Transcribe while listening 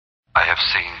I have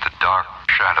seen the dark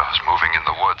shadows moving in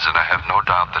the woods, and I have no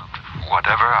doubt that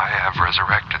whatever I have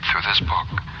resurrected through this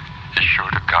book is sure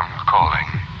to come calling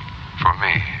for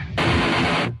me.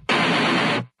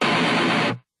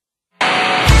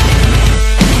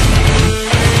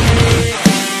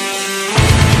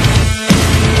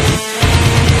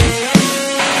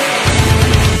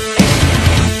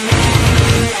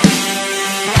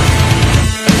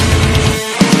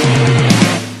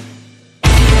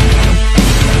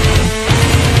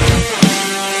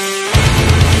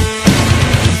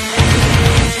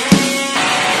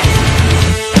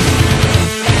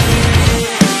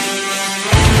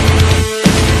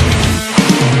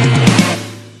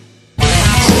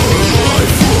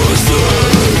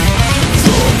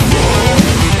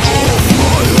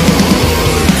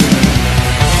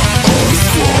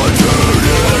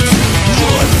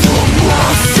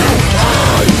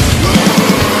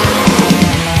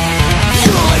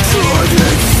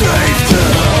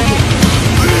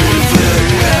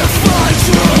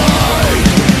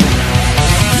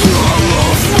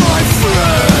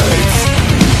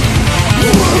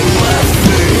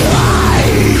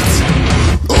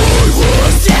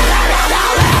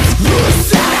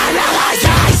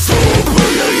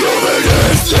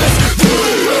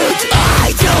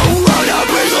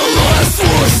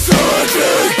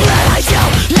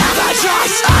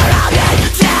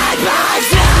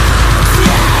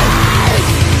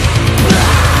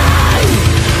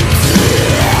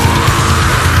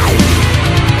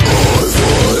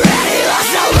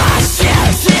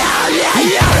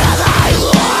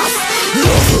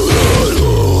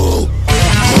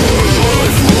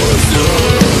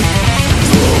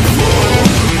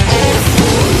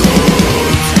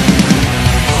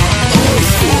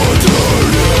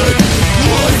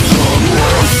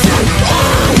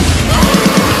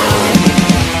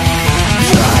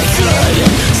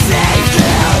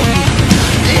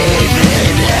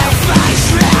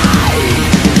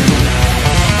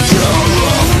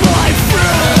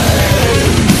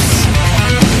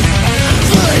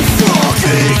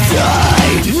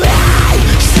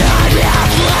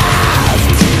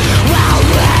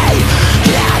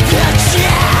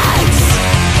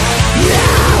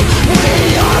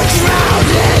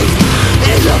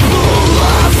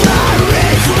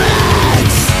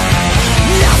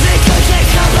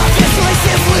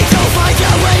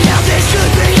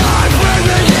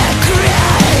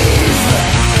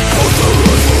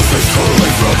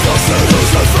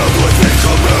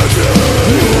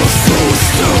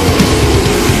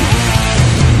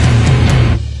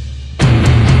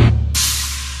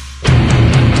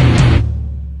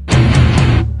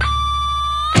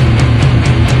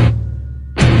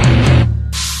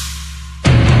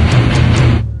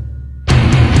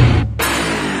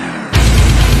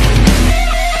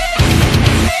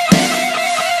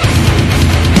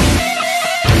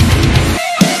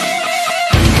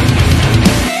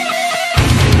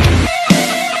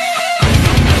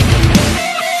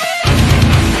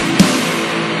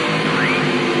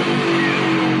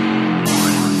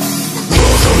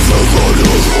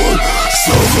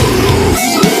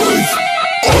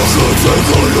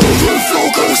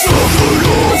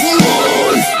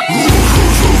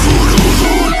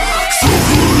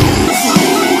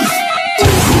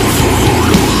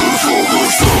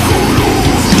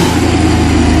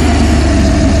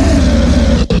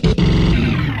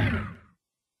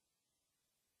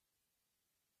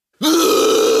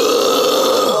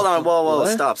 Whoa,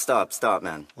 stop,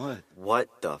 man. What?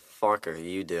 What the fuck are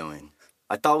you doing?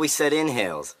 I thought we said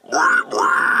inhales.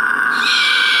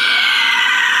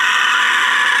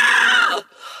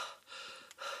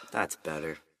 That's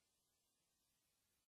better.